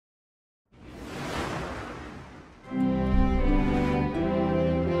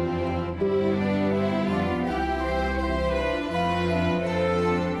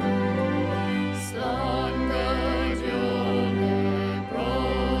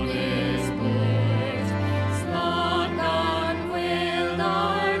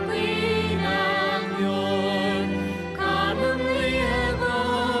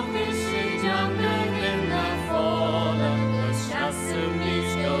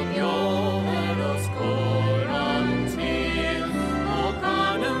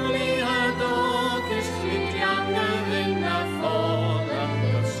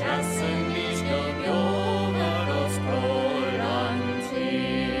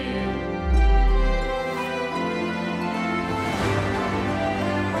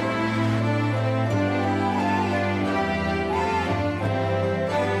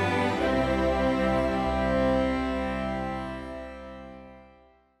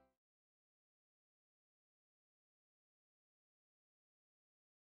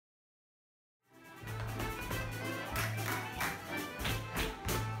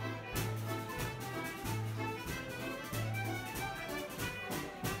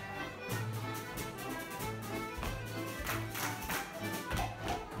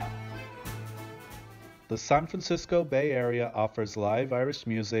The San Francisco Bay Area offers live Irish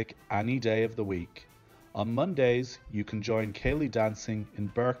music any day of the week. On Mondays, you can join Ceilidh dancing in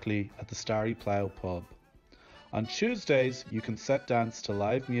Berkeley at the Starry Plough pub. On Tuesdays, you can set dance to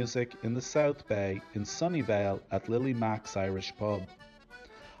live music in the South Bay in Sunnyvale at Lily Mac's Irish pub.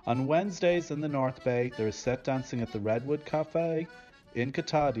 On Wednesdays in the North Bay, there is set dancing at the Redwood Cafe in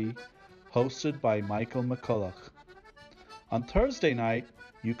Katadi, hosted by Michael McCulloch. On Thursday night,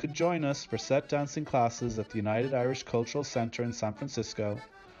 you could join us for set dancing classes at the United Irish Cultural Centre in San Francisco,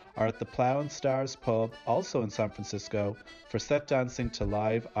 or at the Plough and Stars pub, also in San Francisco, for set dancing to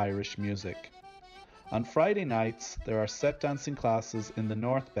live Irish music. On Friday nights, there are set dancing classes in the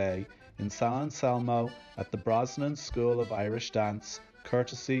North Bay in San Anselmo at the Brosnan School of Irish Dance,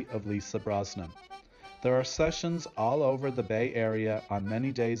 courtesy of Lisa Brosnan. There are sessions all over the Bay Area on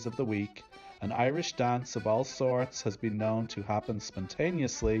many days of the week, and Irish dance of all sorts has been known to happen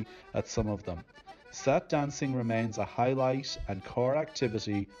spontaneously at some of them. Set dancing remains a highlight and core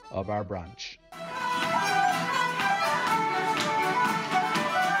activity of our branch.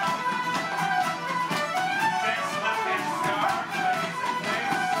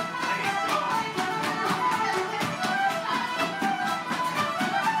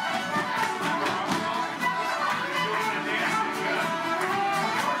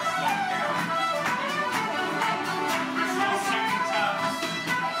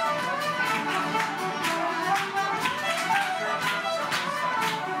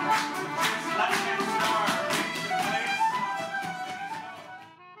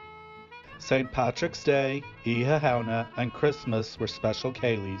 St. Patrick's Day, Iha Hauna, and Christmas were special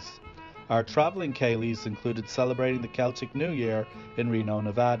Ceilidhs. Our travelling Ceilidhs included celebrating the Celtic New Year in Reno,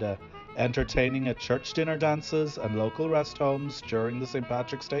 Nevada, entertaining at church dinner dances and local rest homes during the St.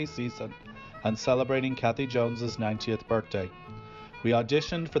 Patrick's Day season, and celebrating Kathy Jones's 90th birthday. We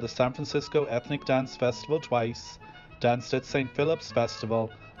auditioned for the San Francisco Ethnic Dance Festival twice, danced at St. Philip's Festival,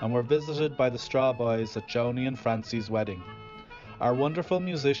 and were visited by the Straw Boys at Joni and Francie's wedding. Our wonderful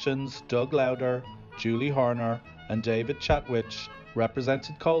musicians Doug Lauder, Julie Horner, and David Chatwich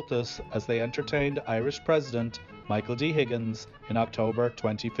represented Comhaltas as they entertained Irish President Michael D. Higgins in October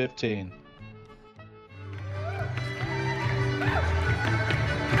 2015.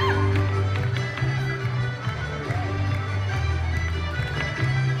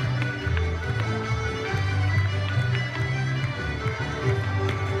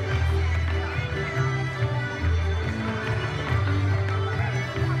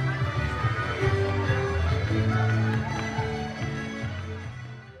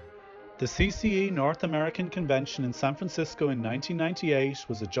 The CCE North American Convention in San Francisco in 1998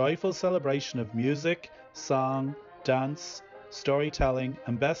 was a joyful celebration of music, song, dance, storytelling,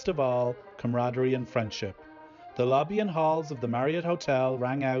 and best of all, camaraderie and friendship. The lobby and halls of the Marriott Hotel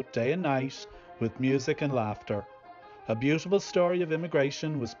rang out day and night with music and laughter. A beautiful story of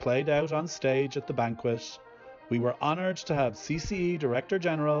immigration was played out on stage at the banquet. We were honoured to have CCE Director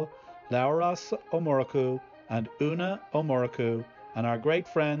General Lauras O'Muraku and Una O'Muraku and our great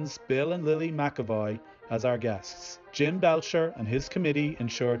friends Bill and Lily McAvoy as our guests. Jim Belcher and his committee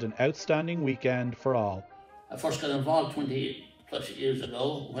ensured an outstanding weekend for all. I first got involved 20 plus years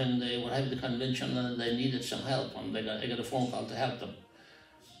ago when they were having the convention and they needed some help, and I got a phone call to help them.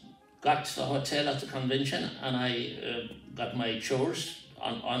 Got to the hotel at the convention and I got my chairs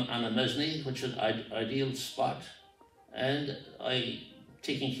on a mezzanine, which is an ideal spot, and I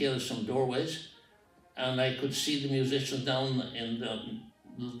taking care of some doorways. And I could see the musicians down in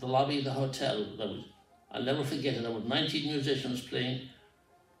the lobby of the hotel. I'll never forget it. There were 19 musicians playing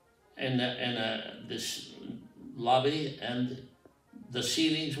in this lobby, and the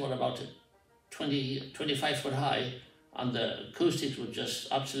ceilings were about 25 foot high, and the acoustics were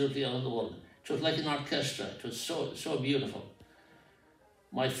just absolutely out of the world. It was like an orchestra. It was so beautiful.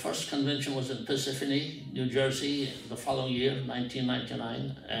 My first convention was in Parsippany, New Jersey, the following year,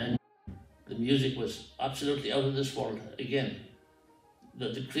 1999, and the music was absolutely out of this world. Again,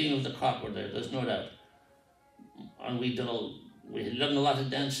 the cream of the crop were there, there's no doubt. And we learned a lot of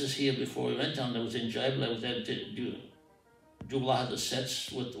dances here before we went on. It was enjoyable. I was able to do a lot of the sets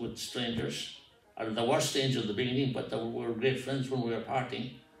with strangers. And there were strangers at the beginning, but we were great friends when we were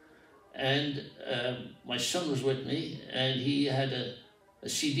partying. And my son was with me, and he had a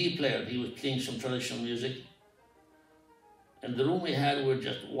CD player. He was playing some traditional music. And the room we had were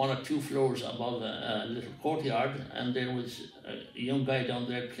just 1 or 2 floors above a little courtyard, and there was a young guy down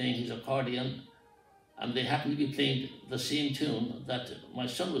there playing his accordion, and they happened to be playing the same tune that my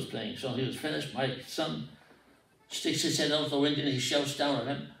son was playing. So he was finished, my son sticks his head out the window and he shouts down at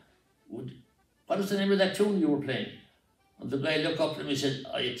him, "What is the name of that tune you were playing?" And the guy looked up at him and he said,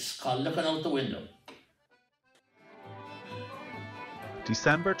 "It's called Looking Out the Window."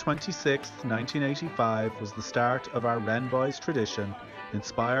 December 26, 1985 was the start of our Wren Boys tradition,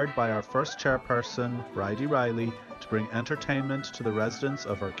 inspired by our first chairperson, Bridie Riley, to bring entertainment to the residents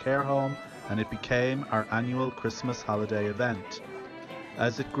of her care home, and it became our annual Christmas holiday event.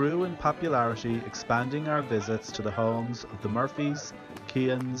 As it grew in popularity, expanding our visits to the homes of the Murphys,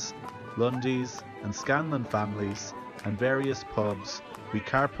 Keans, Lundys and Scanlon families and various pubs, we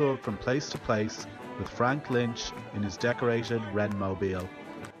carpooled from place to place with Frank Lynch in his decorated Wrenmobile.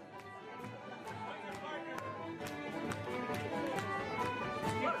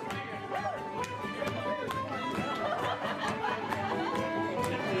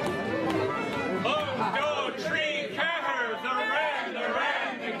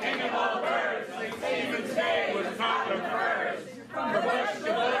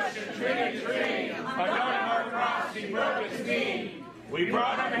 We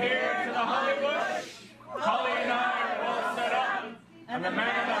brought him here to the Holly Bush. Holly and I are all set up, and the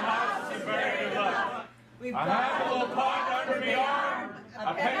man in the house is very good luck. I have a little pot under my arm,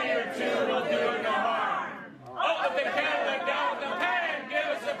 a penny or two will do it no harm. Up with the kettle, down with the pan, give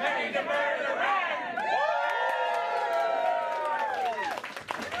us a penny to bury the rat.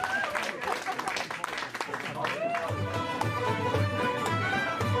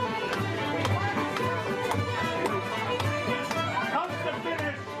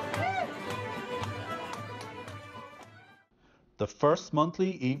 The first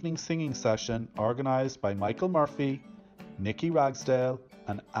monthly evening singing session, organised by Michael Murphy, Nicky Ragsdale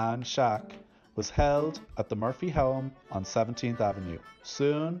and Anne Shack, was held at the Murphy home on 17th Avenue.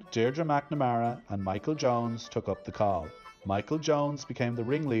 Soon, Deirdre McNamara and Michael Jones took up the call. Michael Jones became the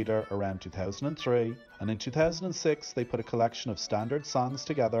ringleader around 2003, and in 2006 they put a collection of standard songs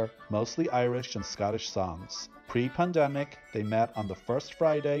together, mostly Irish and Scottish songs. Pre-pandemic, they met on the first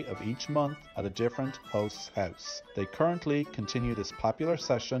Friday of each month at a different host's house. They currently continue this popular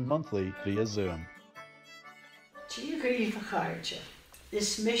session monthly via Zoom.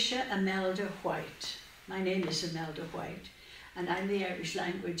 This Misha Imelda White. My name is Imelda White, and I'm the Irish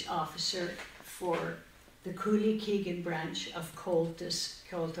Language Officer for the Cooley Keegan branch of Comhaltas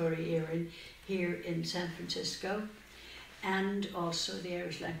Units here in San Francisco, and also the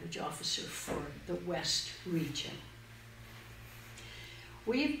Irish Language Officer for the West region.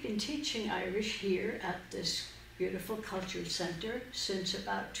 We've been teaching Irish here at this beautiful cultural centre since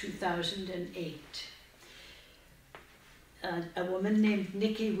about 2008. A woman named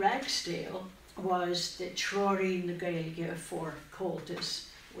Nicky Ragsdale was the Trory na Gaeilge for Comhaltas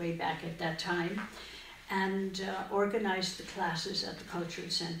way back at that time, and organised the classes at the cultural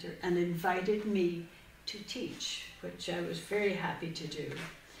centre and invited me to teach, which I was very happy to do.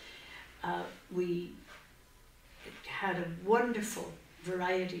 We had a wonderful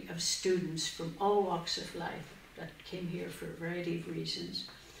variety of students from all walks of life that came here for a variety of reasons.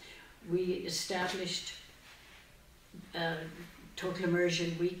 We established total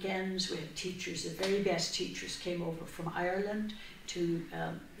immersion weekends. We had teachers, the very best teachers came over from Ireland to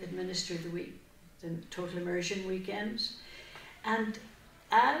administer the total immersion weekends. And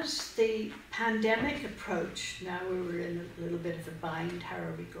as the pandemic approached, now we were in a little bit of a bind. How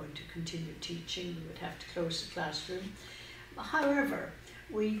are we going to continue teaching? We would have to close the classroom. However,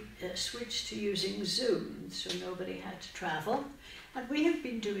 we switched to using Zoom, so nobody had to travel. And we have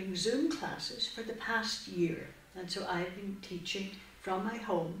been doing Zoom classes for the past year. And so I've been teaching from my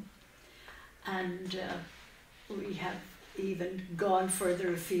home, and we have even gone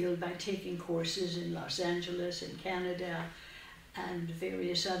further afield by taking courses in Los Angeles, in Canada, and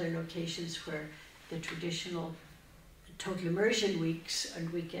various other locations where the traditional total immersion weeks and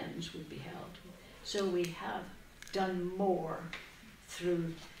weekends would be held. So we have done more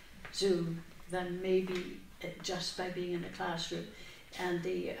through Zoom than maybe just by being in a classroom. And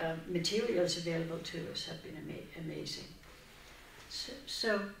the materials available to us have been amazing.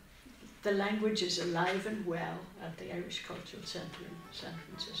 So the language is alive and well at the Irish Cultural Centre in San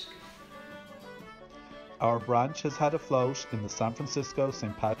Francisco. Our branch has had a float in the San Francisco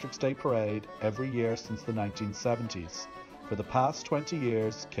St. Patrick's Day Parade every year since the 1970s. For the past 20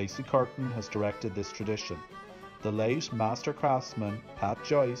 years, Casey Curtin has directed this tradition. The late master craftsman, Pat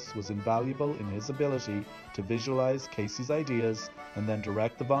Joyce, was invaluable in his ability to visualise Casey's ideas and then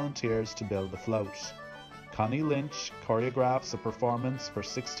direct the volunteers to build the float. Connie Lynch choreographs a performance for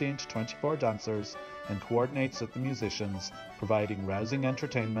 16 to 24 dancers and coordinates with the musicians, providing rousing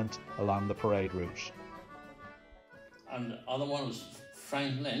entertainment along the parade route. And the other one was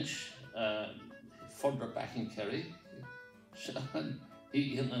Frank Lynch, further back in Kerry. So,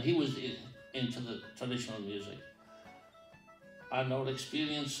 he was into the traditional music. And our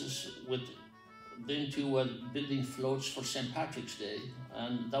experiences with into building floats for St. Patrick's Day,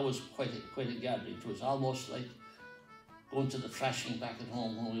 and that was quite a gathering. It was almost like going to the thrashing back at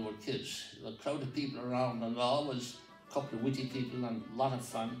home when we were kids. A crowd of people around, and always a couple of witty people and a lot of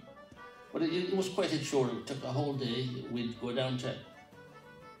fun. But it was quite a chore. It took a whole day. We'd go down to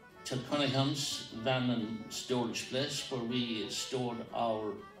Cunningham's van and storage place, where we stored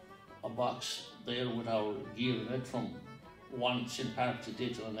a box there with our gear in it from one St. Patrick's Day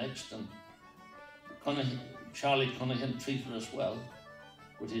to the next. And Charlie Cunningham treated us well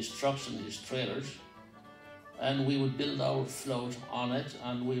with his trucks and his trailers, and we would build our float on it,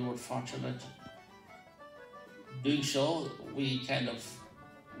 and we were fortunate doing so.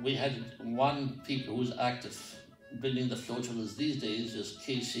 We had one people who was active building the float with us these days is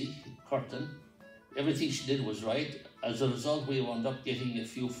Casey Curtin. Everything she did was right. As a result, we wound up getting a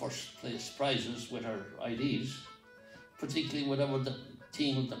few first place prizes with our IDs, particularly whatever the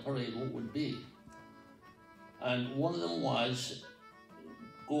theme of the parade would be. And one of them was,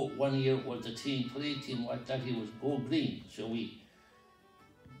 one year was the parade team, that year was Go Green. So we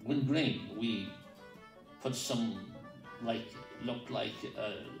went green. We put some looked like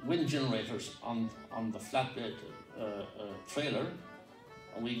wind generators on the flatbed trailer,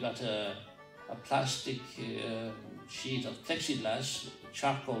 and we got a plastic sheet of plexiglass,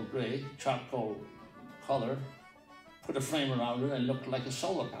 charcoal grey, charcoal colour, put a frame around it and looked like a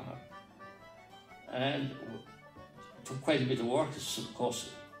solar panel. And it took quite a bit of work. Of course,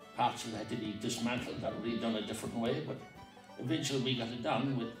 parts of it had to be dismantled and redone a different way, but eventually we got it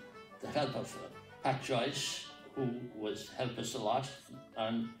done with the help of Pat Joyce, who helped us a lot,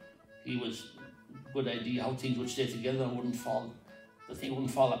 and he was a good idea how things would stay together and the thing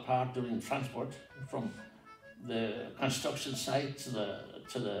wouldn't fall apart during transport from the construction site to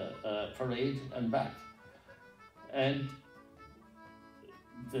the parade and back. And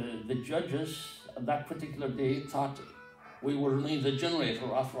the judges on that particular day thought we were running the generator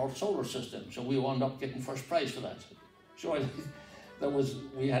off our solar system, so we wound up getting first prize for that. So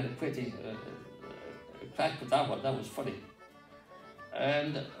we had a pretty crack with that one. That was funny.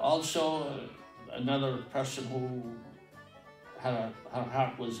 And also another person who her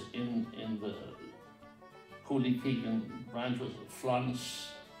heart was in the Cooley Keegan branch was Florence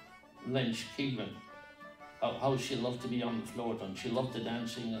Lynch Keegan. How she loved to be on the float, and she loved the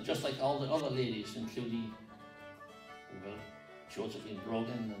dancing, and just like all the other ladies, including Josephine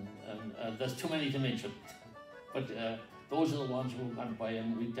Brogan, and there's too many to mention. But those are the ones who went by,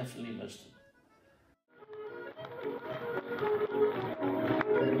 and we definitely missed them.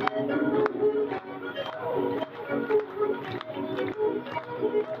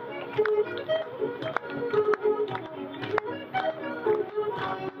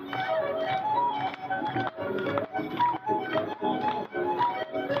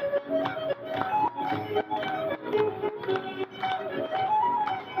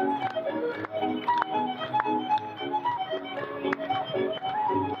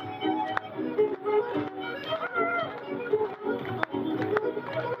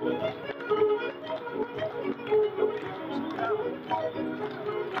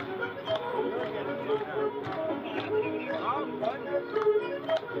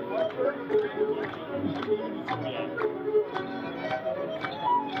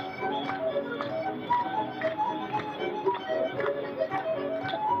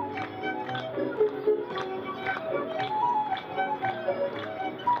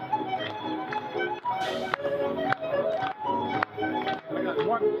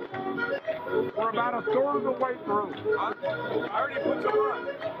 We're about a third of the way through. I already put some on.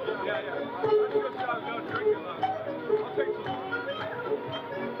 Yeah. Let's just go drink a lot. I'll take some.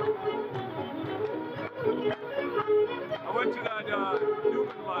 I went to that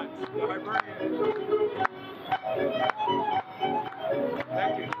Newman lunch, the Hibernian.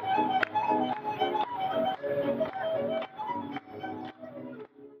 Thank you.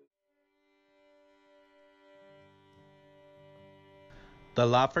 The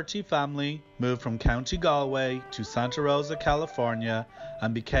Lafferty family moved from County Galway to Santa Rosa, California,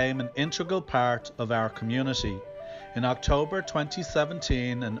 and became an integral part of our community. In October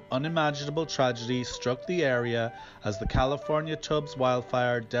 2017, an unimaginable tragedy struck the area as the California Tubbs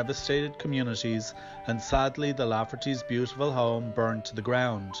wildfire devastated communities, and sadly the Lafferty's beautiful home burned to the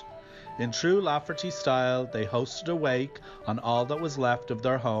ground. In true Lafferty style, they hosted a wake on all that was left of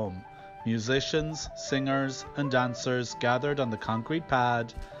their home. Musicians, singers, and dancers gathered on the concrete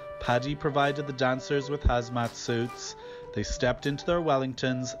pad. Paddy provided the dancers with hazmat suits. They stepped into their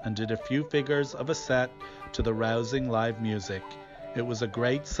Wellingtons and did a few figures of a set to the rousing live music. It was a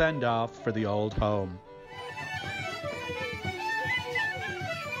great send-off for the old home.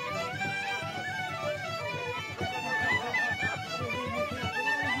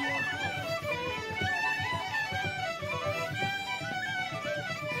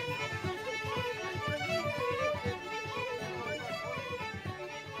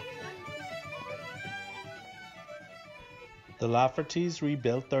 The Laffertys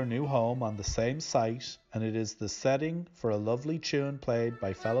rebuilt their new home on the same site, and it is the setting for a lovely tune played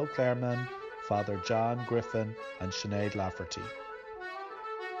by fellow Claremen Father John Griffin and Sinead Lafferty.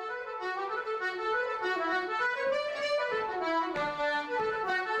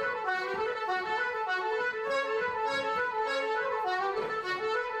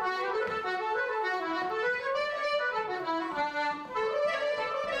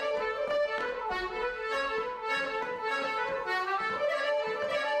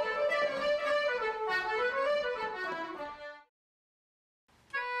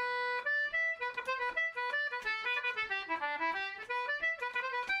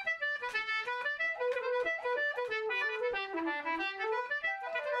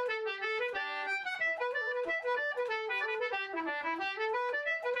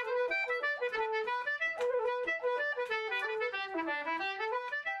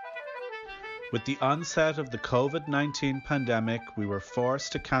 With the onset of the COVID-19 pandemic, we were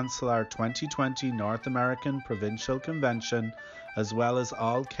forced to cancel our 2020 North American Provincial Convention, as well as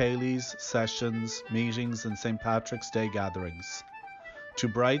all Céilís, sessions, meetings and St. Patrick's Day gatherings. To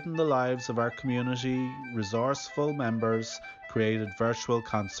brighten the lives of our community, resourceful members created virtual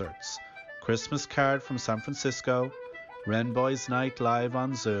concerts, Christmas Card from San Francisco, Rainbows Night Live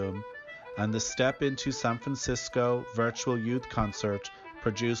on Zoom, and the Step Into San Francisco virtual youth concert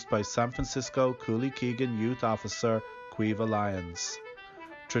produced by San Francisco Cooley Keegan youth officer Cueva Lyons.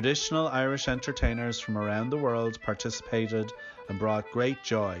 Traditional Irish entertainers from around the world participated and brought great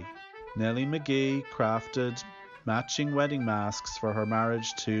joy. Nellie McGee crafted matching wedding masks for her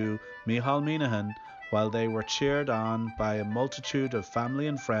marriage to Micheál Minahan, while they were cheered on by a multitude of family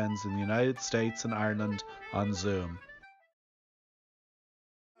and friends in the United States and Ireland on Zoom.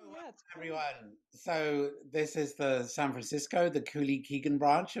 Everyone, so this is the San Francisco, the Cooley Keegan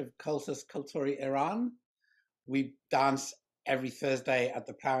branch of Comhaltas Cultúr Iran. We dance every Thursday at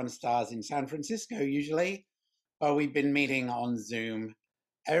the Plough and Stars in San Francisco usually, but we've been meeting on Zoom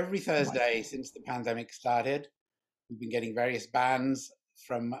every Thursday since the pandemic started. We've been getting various bands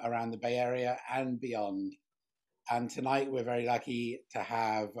from around the Bay Area and beyond. And tonight we're very lucky to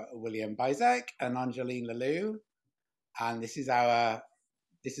have William Bizek and Angeline Lalou. And this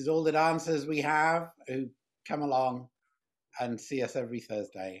is all the dancers we have who come along and see us every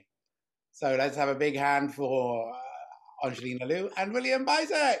Thursday. So let's have a big hand for Angeline Lalou and William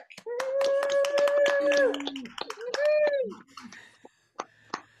Bizek.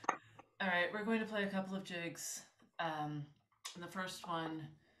 All right, we're going to play a couple of jigs. The first one,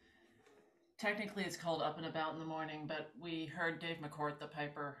 technically it's called Up and About in the Morning, but we heard Dave McCourt, the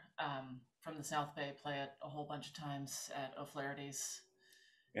piper from the South Bay, play it a whole bunch of times at O'Flaherty's.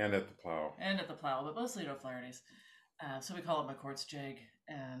 And at the Plough. And at the Plough, but mostly at O'Flaherty's. So we call it McCourt's Jig,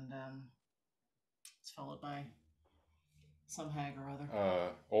 and it's followed by some hag or other.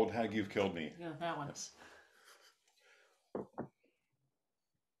 Old Hag, You've Killed Me. Yeah, that one. Yes.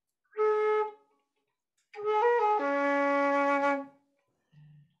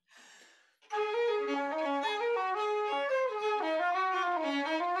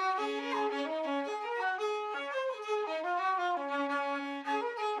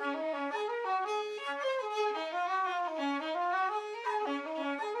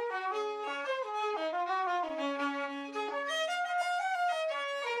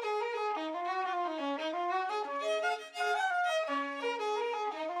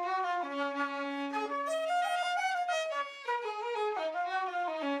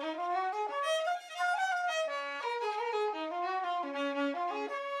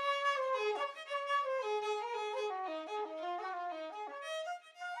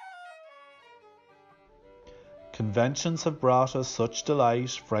 Conventions have brought us such delight,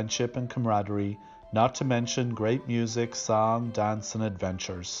 friendship and camaraderie, not to mention great music, song, dance and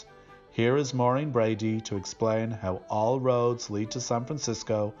adventures. Here is Maureen Brady to explain how all roads lead to San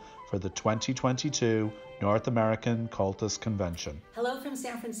Francisco for the 2022 North American Comhaltas Convention. Hello from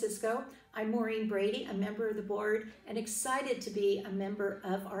San Francisco. I'm Maureen Brady, a member of the board and excited to be a member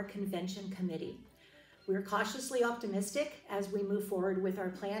of our convention committee. We're cautiously optimistic as we move forward with our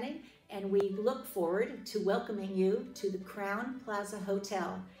planning, and we look forward to welcoming you to the Crown Plaza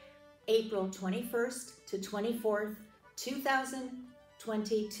Hotel, April 21st to 24th,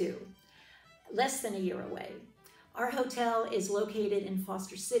 2022, less than a year away. Our hotel is located in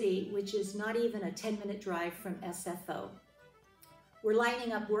Foster City, which is not even a 10-minute drive from SFO. We're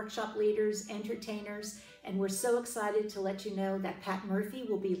lining up workshop leaders, entertainers, and we're so excited to let you know that Pat Murphy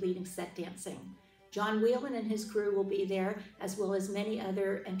will be leading set dancing. John Whelan and his crew will be there, as well as many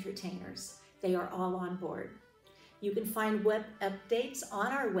other entertainers. They are all on board. You can find web updates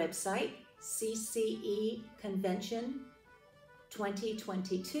on our website, cceconvention.com.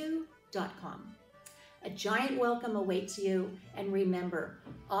 FleadhFest2022.com. A giant welcome awaits you, and remember,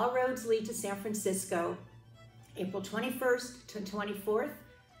 all roads lead to San Francisco, April 21st to 24th,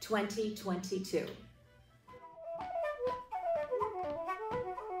 2022.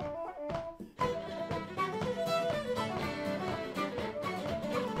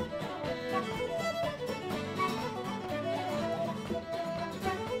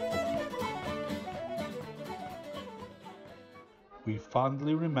 We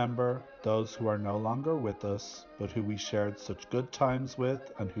fondly remember those who are no longer with us, but who we shared such good times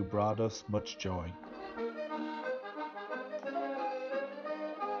with and who brought us much joy.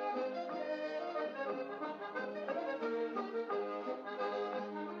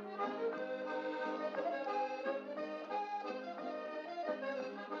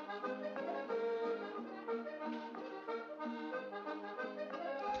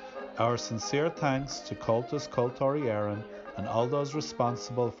 Our sincere thanks to Comhaltas Cultúirí Éireann and all those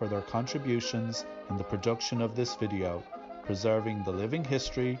responsible for their contributions in the production of this video, preserving the living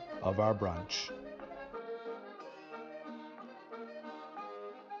history of our branch.